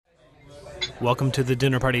Welcome to the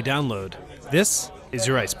Dinner Party Download. This is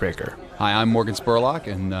your icebreaker. Hi, I'm Morgan Spurlock,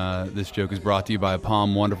 and this joke is brought to you by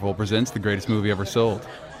Palm Wonderful Presents The Greatest Movie Ever Sold.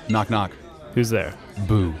 Knock, knock. Who's there?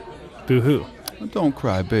 Boo. Boo who? Don't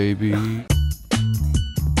cry, baby.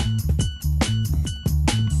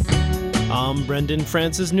 I'm Brendan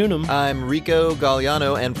Francis Noonan. I'm Rico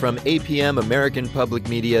Galliano, and from APM American Public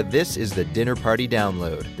Media, this is the Dinner Party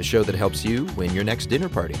Download, the show that helps you win your next dinner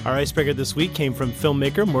party. Our icebreaker this week came from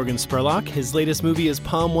filmmaker Morgan Spurlock. His latest movie is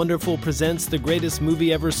Palm Wonderful Presents The Greatest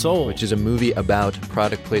Movie Ever Sold, Which is a movie about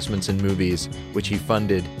product placements in movies, which he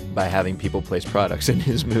funded by having people place products in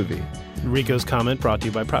his movie. Rico's comment brought to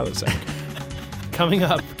you by Prilosec. Coming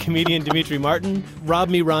up, comedian Demetri Martin, Rob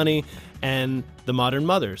Me Ronnie, and The Modern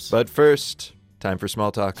Mothers. But first, time for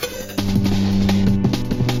small talk.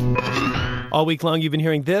 All week long, you've been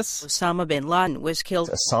hearing this. Osama bin Laden was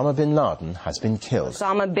killed. Osama bin Laden has been killed.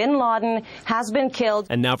 Osama bin Laden has been killed.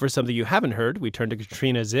 And now for something you haven't heard, we turn to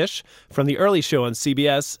Katrina Zish from The Early Show on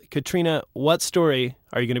CBS. Katrina, what story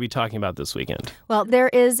are you going to be talking about this weekend? Well, there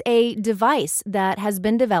is a device that has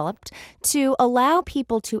been developed to allow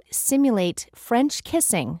people to simulate French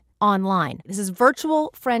kissing online. This is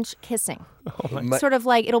virtual French kissing. Sort of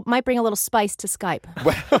like might bring a little spice to Skype.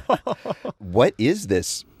 What is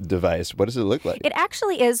this device? What does it look like? It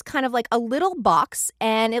actually is kind of like a little box,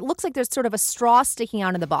 and it looks like there's sort of a straw sticking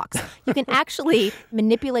out of the box. You can actually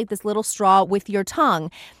manipulate this little straw with your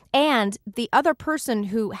tongue. And the other person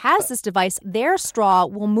who has this device, their straw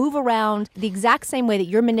will move around the exact same way that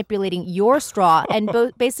you're manipulating your straw. And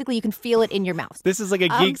basically, you can feel it in your mouth. This is like a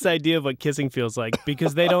geek's idea of what kissing feels like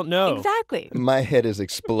because they don't know. Exactly. My head is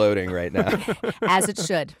exploding right now. As it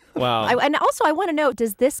should. Wow. And also, I want to know,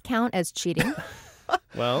 does this count as cheating?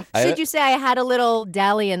 Well, should you say I had a little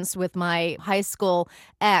dalliance with my high school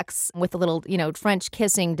ex with a little, French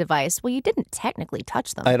kissing device? Well, you didn't technically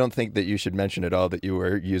touch them. I don't think that you should mention at all that you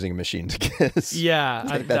were using a machine to kiss. Yeah,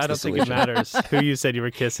 I don't think it matters who you said you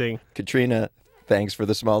were kissing. Katrina, thanks for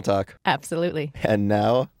the small talk. Absolutely. And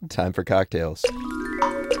now, time for cocktails.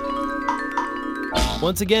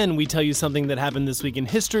 Once again, we tell you something that happened this week in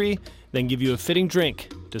history, then give you a fitting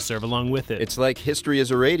drink to serve along with it. It's like history is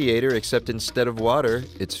a radiator, except instead of water,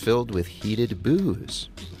 it's filled with heated booze.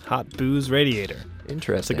 Hot booze radiator.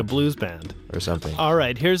 Interesting. It's like a blues band. Or something. All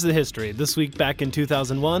right, here's the history. This week back in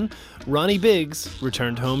 2001, Ronnie Biggs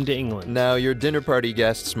returned home to England. Now, your dinner party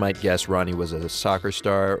guests might guess Ronnie was a soccer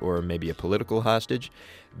star or maybe a political hostage.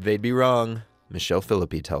 They'd be wrong. Michelle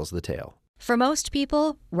Philippi tells the tale. For most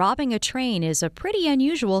people, robbing a train is a pretty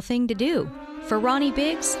unusual thing to do. For Ronnie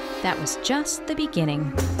Biggs, that was just the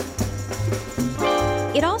beginning.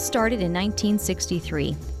 It all started in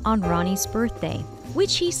 1963, on Ronnie's birthday,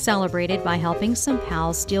 which he celebrated by helping some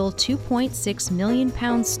pals steal 2.6 million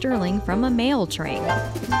pounds sterling from a mail train.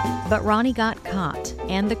 But Ronnie got caught,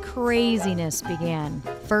 and the craziness began.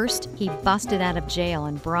 First, he busted out of jail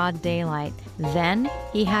in broad daylight. Then,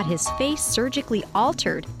 he had his face surgically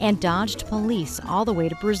altered and dodged police all the way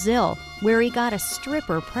to Brazil, where he got a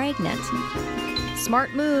stripper pregnant.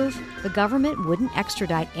 Smart move. The government wouldn't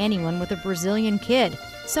extradite anyone with a Brazilian kid.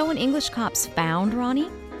 So when English cops found Ronnie,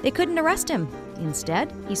 they couldn't arrest him.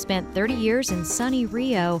 Instead, he spent 30 years in sunny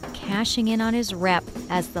Rio, cashing in on his rep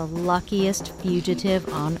as the luckiest fugitive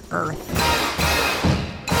on earth.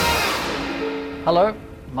 Hello,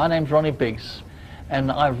 my name's Ronnie Biggs,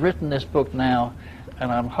 and I've written this book now,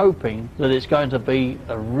 and I'm hoping that it's going to be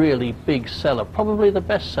a really big seller, probably the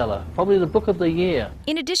best seller, probably the book of the year.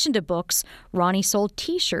 In addition to books, Ronnie sold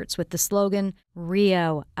T-shirts with the slogan,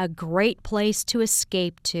 Rio, a great place to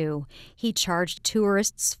escape to. He charged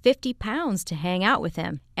tourists £50 to hang out with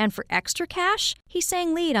him, and for extra cash, he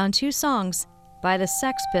sang lead on 2 songs by the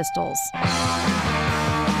Sex Pistols.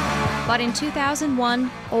 But in 2001,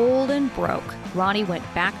 old and broke, Ronnie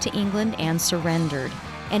went back to England and surrendered.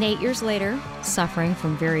 And 8 years later, suffering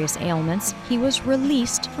from various ailments, he was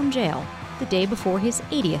released from jail the day before his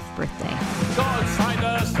 80th birthday. God signed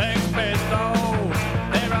the Sex Pistols.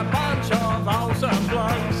 They're a bunch of wholesome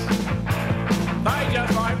blokes. They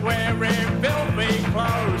just like wearing filthy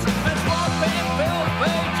clothes. That's what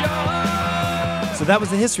filthy jokes. So that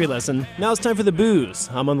was the history lesson. Now it's time for the booze.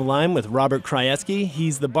 I'm on the line with Robert Krajewski.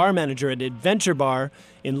 He's the bar manager at Adventure Bar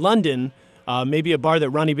in London. Maybe a bar that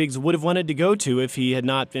Ronnie Biggs would have wanted to go to if he had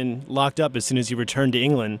not been locked up as soon as he returned to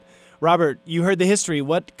England. Robert, you heard the history.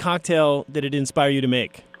 What cocktail did it inspire you to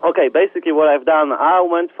make? Okay, basically what I've done, I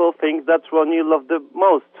went for things that Ronnie loved the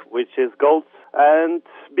most, which is gold and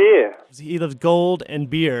beer. He loves gold and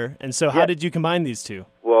beer, and so how did you combine these two?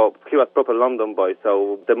 Well, he was proper London boy,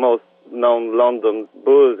 so the most known London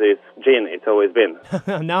booze is gin. It's always been.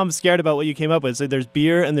 Now I'm scared about what you came up with. So there's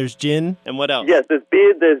beer and there's gin, and what else? Yes, there's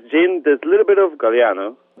beer, there's gin, there's a little bit of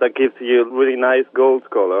Galliano that gives you a really nice gold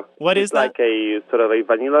color. What is that? It's like a sort of a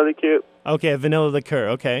vanilla liqueur. Okay, a vanilla liqueur,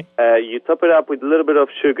 okay. You top it up with a little bit of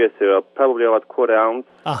sugar syrup, probably about quarter ounce.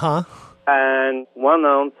 Uh-huh. And 1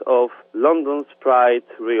 ounce of London Sprite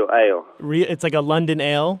Real Ale. It's like a London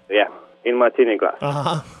ale? Yeah, in martini glass.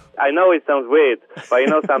 Uh-huh. I know it sounds weird, but you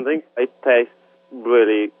know something? It tastes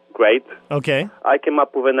really great. Okay. I came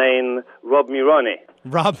up with a name, Rob Me Ronnie.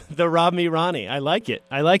 Rob Me Ronnie. I like it.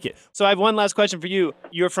 So I have one last question for you.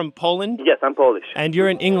 You're from Poland? Yes, I'm Polish. And you're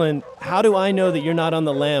in England. How do I know that you're not on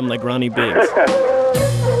the lam like Ronnie Biggs?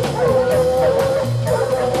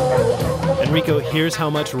 Enrico, here's how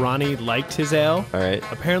much Ronnie liked his ale. All right.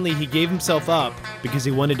 Apparently he gave himself up because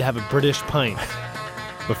he wanted to have a British pint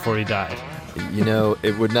before he died. You know,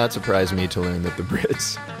 it would not surprise me to learn that the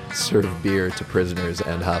Brits serve beer to prisoners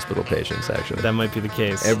and hospital patients, actually. That might be the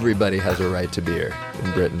case. Everybody has a right to beer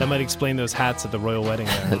in Britain. That might explain those hats at the royal wedding.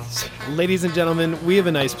 Ladies and gentlemen, we have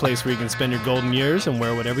a nice place where you can spend your golden years and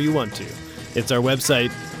wear whatever you want to. It's our website,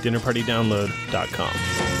 dinnerpartydownload.com.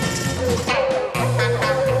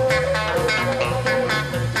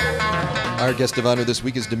 Our guest of honor this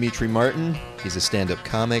week is Demetri Martin. He's a stand-up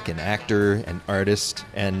comic, an actor, an artist,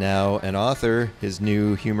 and now an author. His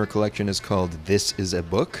new humor collection is called This Is a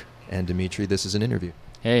Book. And Demetri, this is an interview.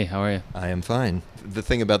 Hey, how are you? I am fine. The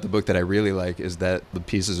thing about the book that I really like is that the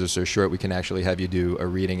pieces are so short we can actually have you do a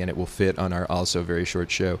reading and it will fit on our also very short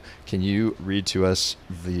show. Can you read to us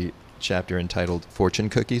the chapter entitled Fortune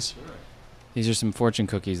Cookies? Sure. These are some fortune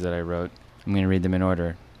cookies that I wrote. I'm going to read them in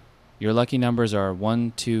order. Your lucky numbers are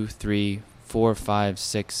 1, 2, 3, 4, 5,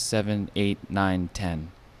 6, 7, 8, 9,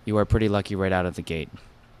 10. You are pretty lucky right out of the gate.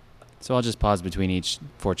 So I'll just pause between each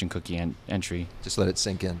fortune cookie entry. Just let it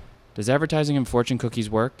sink in. Does advertising in fortune cookies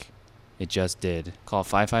work? It just did. Call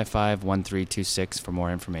 555-1326 for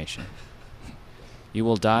more information. You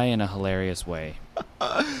will die in a hilarious way.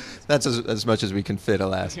 That's as much as we can fit,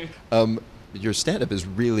 alas. Your stand-up is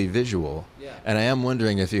really visual. Yeah. And I am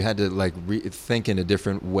wondering if you had to think in a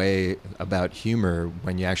different way about humor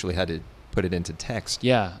when you actually had to put it into text.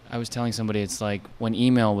 Yeah, I was telling somebody it's like when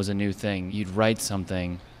email was a new thing, you'd write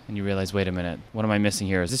something and you realize, wait a minute, what am I missing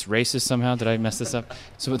here? Is this racist somehow? Did I mess this up?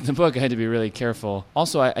 So with the book, I had to be really careful.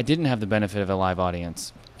 Also, I didn't have the benefit of a live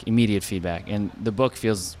audience, immediate feedback, and the book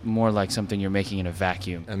feels more like something you're making in a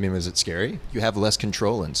vacuum. I mean, was it scary? You have less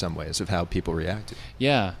control in some ways of how people react.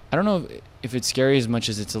 Yeah, I don't know if it's scary as much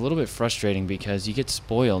as it's a little bit frustrating because you get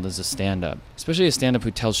spoiled as a stand-up, especially a stand-up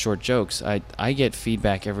who tells short jokes. I get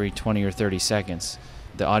feedback every 20 or 30 seconds.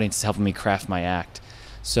 The audience is helping me craft my act.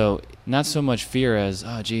 So not so much fear as,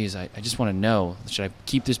 oh, geez, I just want to know, should I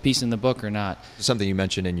keep this piece in the book or not? Something you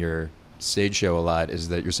mentioned in your stage show a lot is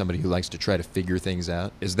that you're somebody who likes to try to figure things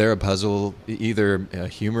out. Is there a puzzle, either a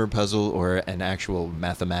humor puzzle or an actual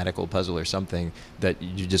mathematical puzzle or something that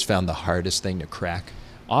you just found the hardest thing to crack?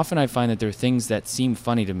 Often I find that there are things that seem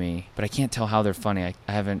funny to me, but I can't tell how they're funny.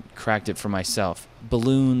 I haven't cracked it for myself.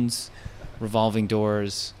 Balloons, revolving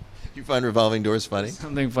doors. You find revolving doors funny?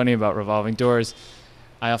 Something funny about revolving doors.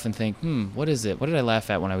 I often think, what is it? What did I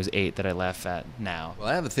laugh at when I was 8 that I laugh at now? Well,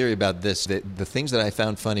 I have a theory about this. The things that I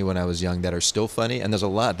found funny when I was young that are still funny, and there's a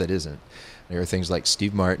lot that isn't. There are things like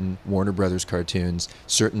Steve Martin, Warner Brothers cartoons,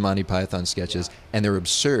 certain Monty Python sketches, and they're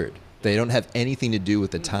absurd. They don't have anything to do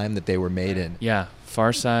with the time that they were made in. Yeah,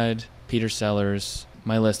 Far Side, Peter Sellers.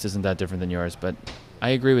 My list isn't that different than yours, but I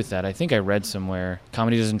agree with that. I think I read somewhere,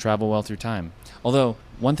 comedy doesn't travel well through time. Although,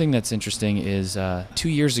 one thing that's interesting is 2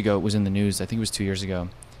 years ago, it was in the news, I think it was 2 years ago,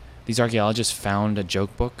 these archaeologists found a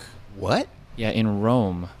joke book. What? Yeah, in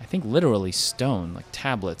Rome. I think literally stone, like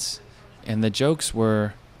tablets. And the jokes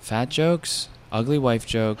were fat jokes, ugly wife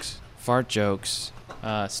jokes, fart jokes,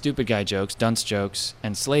 stupid guy jokes, dunce jokes,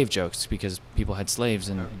 and slave jokes because people had slaves.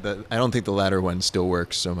 And I don't think the latter one still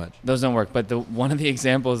works so much. Those don't work, but one of the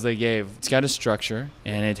examples they gave, it's got a structure,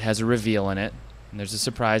 and it has a reveal in it. And there's a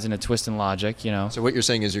surprise and a twist in logic, you know. So what you're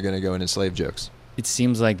saying is you're going to go into slave jokes? It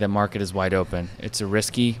seems like the market is wide open. It's a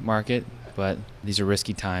risky market, but these are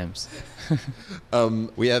risky times.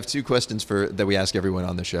 We have 2 questions that we ask everyone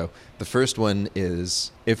on the show. The first one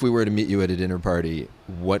is, if we were to meet you at a dinner party,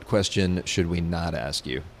 what question should we not ask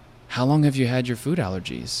you? How long have you had your food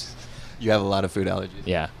allergies? You have a lot of food allergies?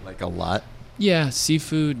 Yeah. Like a lot? Yeah,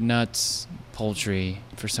 seafood, nuts, poultry,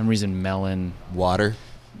 for some reason melon. Water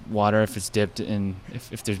if it's dipped in,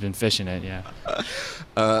 if there's been fish in it, yeah.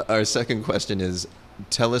 Our second question is,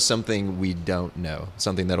 tell us something we don't know,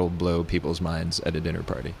 something that'll blow people's minds at a dinner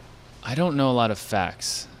party. I don't know a lot of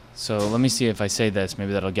facts. So let me see if I say this.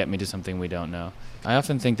 Maybe that'll get me to something we don't know. I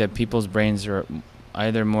often think that people's brains are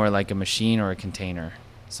either more like a machine or a container.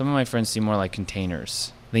 Some of my friends seem more like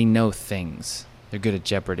containers. They know things. They're good at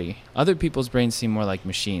Jeopardy. Other people's brains seem more like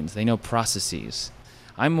machines. They know processes.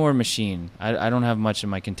 I'm more machine. I don't have much in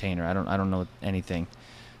my container. I don't know anything.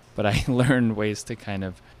 But I learn ways to kind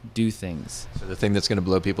of do things. So the thing that's going to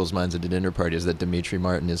blow people's minds at a dinner party is that Demetri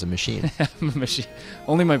Martin is a machine. I'm a machine.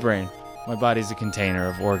 Only my brain. My body's a container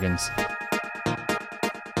of organs.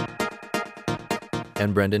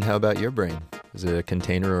 And Brendan, how about your brain? Is it a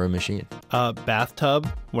container or a machine? Bathtub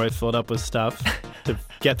where I fill it up with stuff to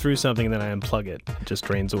get through something, and then I unplug it. It just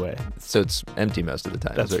drains away. So it's empty most of the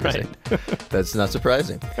time. That's is what right. You're saying. That's not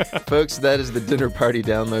surprising. Folks, that is the Dinner Party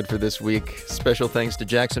download for this week. Special thanks to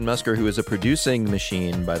Jackson Musker, who is a producing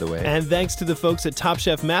machine, by the way. And thanks to the folks at Top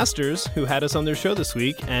Chef Masters, who had us on their show this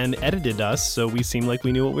week and edited us so we seemed like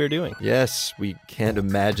we knew what we were doing. Yes, we can't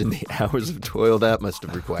imagine the hours of toil that must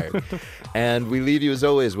have required. And we leave you, as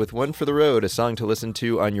always, with One for the Road, a song to listen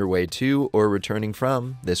to on your way to or returning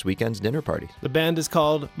from this weekend's dinner party. The band is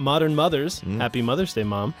called Modern Mothers. Happy Mother's Day,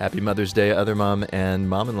 Mom. Happy Mother's Day, other mom and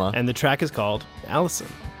mom-in-law. And the track is called Allison.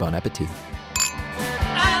 Bon appetit.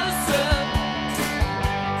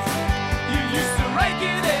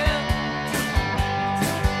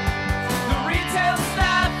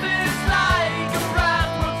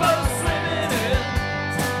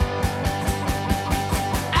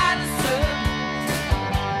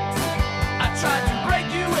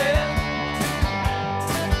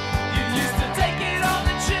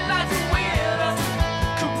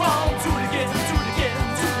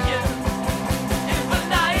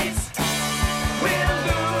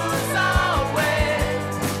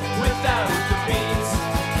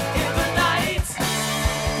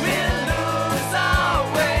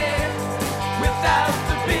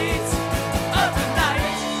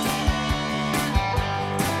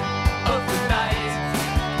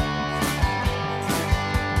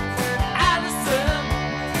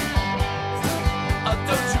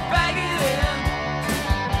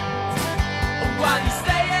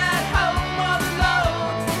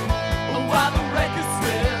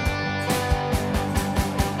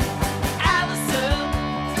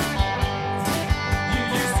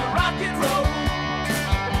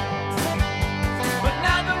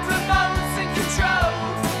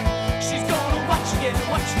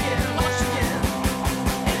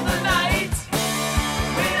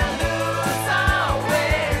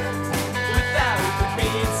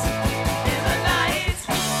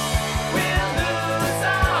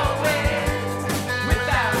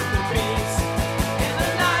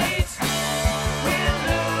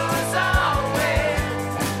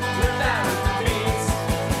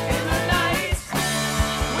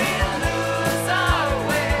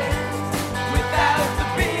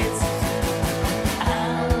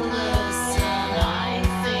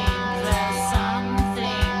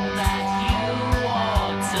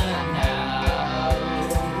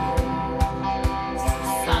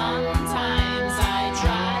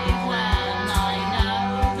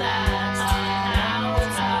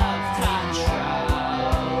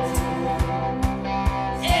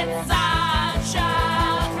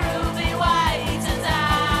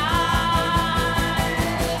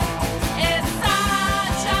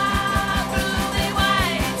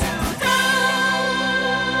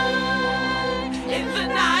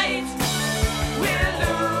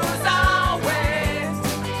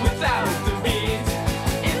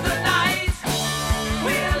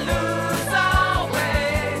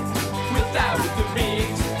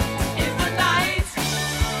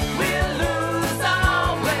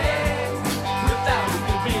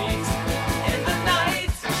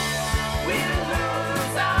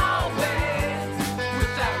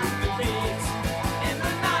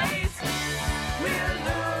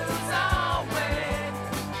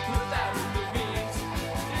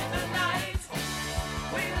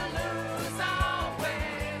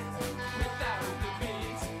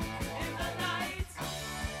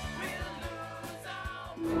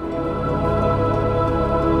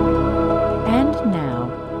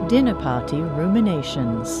 Dinner Party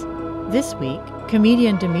Ruminations. This week,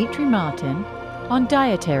 comedian Demetri Martin on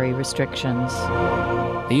dietary restrictions.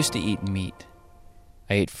 I used to eat meat.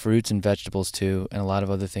 I ate fruits and vegetables too, and a lot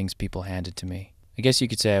of other things people handed to me. I guess you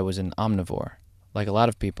could say I was an omnivore. Like a lot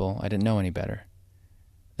of people, I didn't know any better.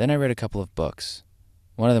 Then I read a couple of books.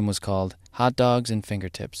 One of them was called Hot Dogs and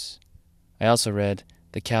Fingertips. I also read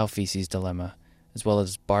The Cow Feces Dilemma, as well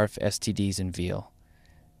as Barf, STDs, and Veal.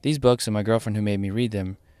 These books and my girlfriend who made me read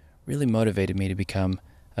them really motivated me to become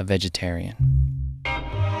a vegetarian.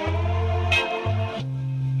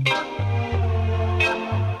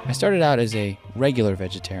 I I started out as a regular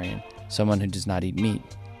vegetarian, someone who does not eat meat.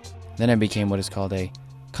 Then I became what is called a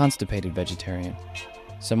constipated vegetarian,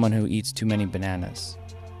 someone who eats too many bananas.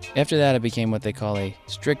 After that, I became what they call a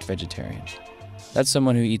strict vegetarian. That's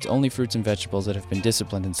someone who eats only fruits and vegetables that have been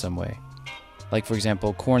disciplined in some way. Like, for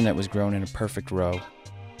example, corn that was grown in a perfect row,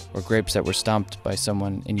 or grapes that were stomped by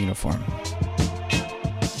someone in uniform.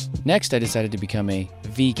 Next, I decided to become a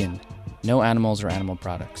vegan, no animals or animal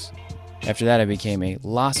products. After that, I became a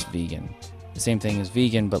Las Vegan, the same thing as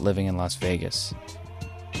vegan but living in Las Vegas.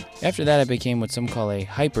 After that, I became what some call a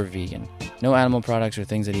hyper-vegan, no animal products or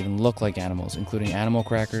things that even look like animals, including animal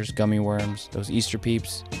crackers, gummy worms, those Easter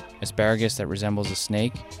peeps, asparagus that resembles a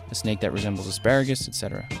snake that resembles asparagus,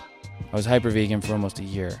 etc. I was hyper-vegan for almost a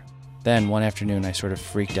year. Then, one afternoon, I sort of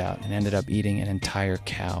freaked out and ended up eating an entire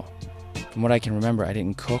cow. From what I can remember, I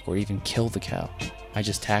didn't cook or even kill the cow. I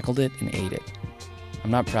just tackled it and ate it. I'm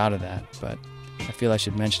not proud of that, but I feel I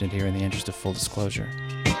should mention it here in the interest of full disclosure.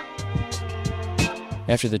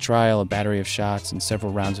 After the trial, a battery of shots, and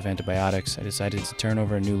several rounds of antibiotics, I decided to turn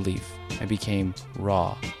over a new leaf. I became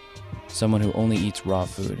raw, someone who only eats raw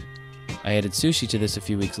food. I added sushi to this a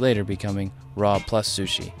few weeks later, becoming raw plus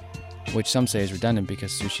sushi, which some say is redundant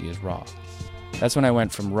because sushi is raw. That's when I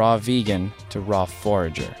went from raw vegan to raw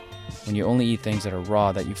forager, when you only eat things that are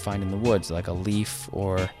raw that you find in the woods, like a leaf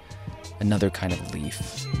or another kind of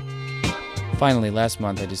leaf. Finally, last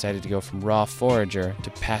month I decided to go from raw forager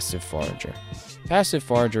to passive forager. Passive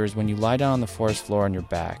forager is when you lie down on the forest floor on your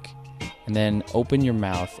back and then open your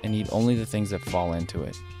mouth and eat only the things that fall into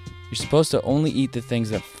it. You're supposed to only eat the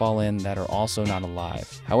things that fall in that are also not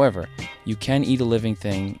alive. However, you can eat a living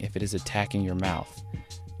thing if it is attacking your mouth,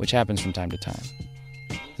 which happens from time to time.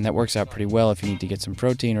 And that works out pretty well if you need to get some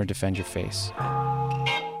protein or defend your face.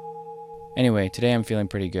 Anyway, today I'm feeling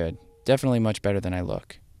pretty good. Definitely much better than I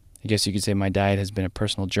look. I guess you could say my diet has been a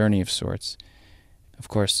personal journey of sorts. Of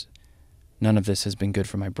course, none of this has been good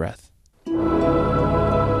for my breath.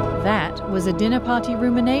 That was a dinner party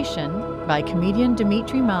rumination by comedian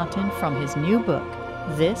Demetri Martin from his new book,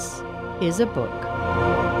 This is a Book.